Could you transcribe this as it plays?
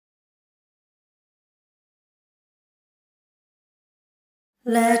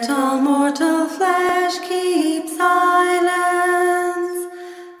Let all mortal flesh keep silence,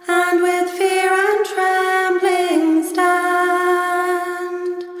 and with fear and trembling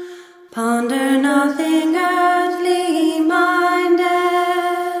stand. Ponder nothing earthly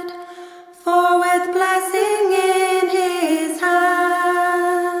minded, for with blessing in his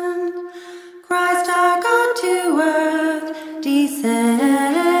hand, Christ our God to earth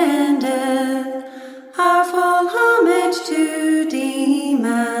descended, our full homage to demand.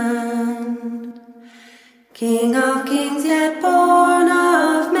 King of kings, yet born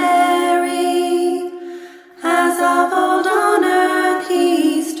of Mary, as of old on earth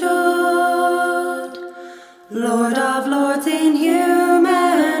he stood, Lord of lords in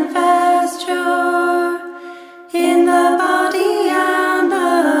human vesture, in the body and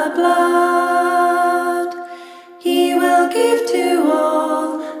the blood, he will give to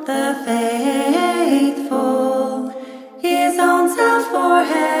all the faithful his own self for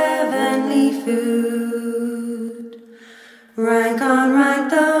heavenly food. Rank on rank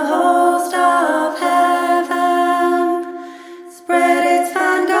the host of heaven spread its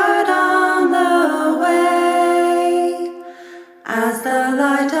vanguard on the way, as the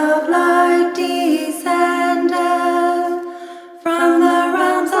light of light descended from the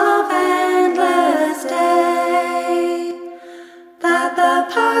realms of endless day, that the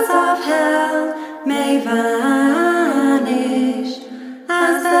powers of hell may vanish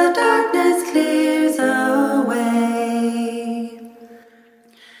as the darkness clears away.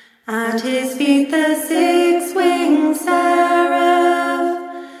 At his feet the six-winged seraph,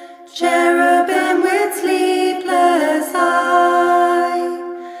 cherubim with sleepless eye,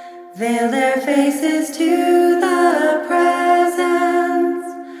 veil their faces to the presence,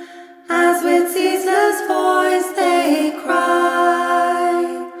 as with ceaseless voice they cry,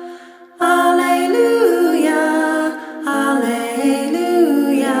 Alleluia,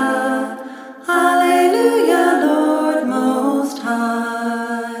 Alleluia, Alleluia, Lord Most High.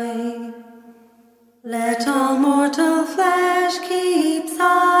 Let all mortal flesh keep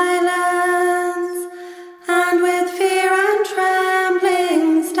silence, and with fear and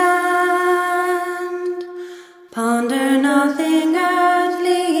trembling stand. Ponder nothing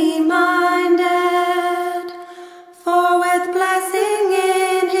earthly minded, for with blessing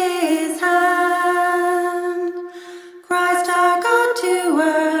in his hand, Christ our God to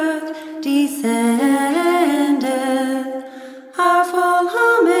earth descended, our full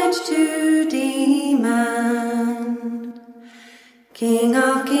homage to demand. King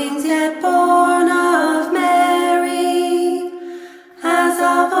of kings, yet born of Mary, as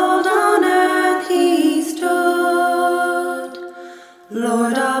of old on earth he stood,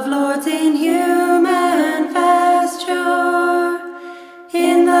 Lord of lords in human vesture,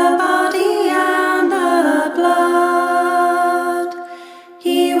 in the body and the blood,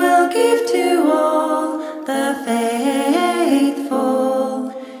 he will give to all the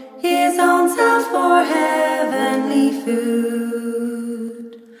faithful his own self for heavenly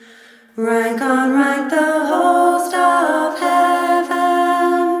food. Rank on rank the host of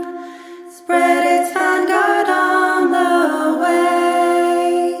heaven spread its vanguard on the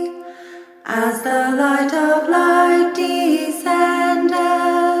way, as the light of light descended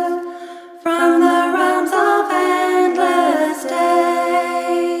from the realms of endless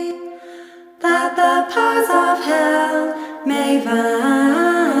day, that the powers of hell may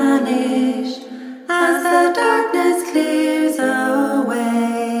vanish as the darkness clears away.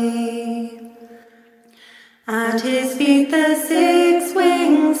 At his feet the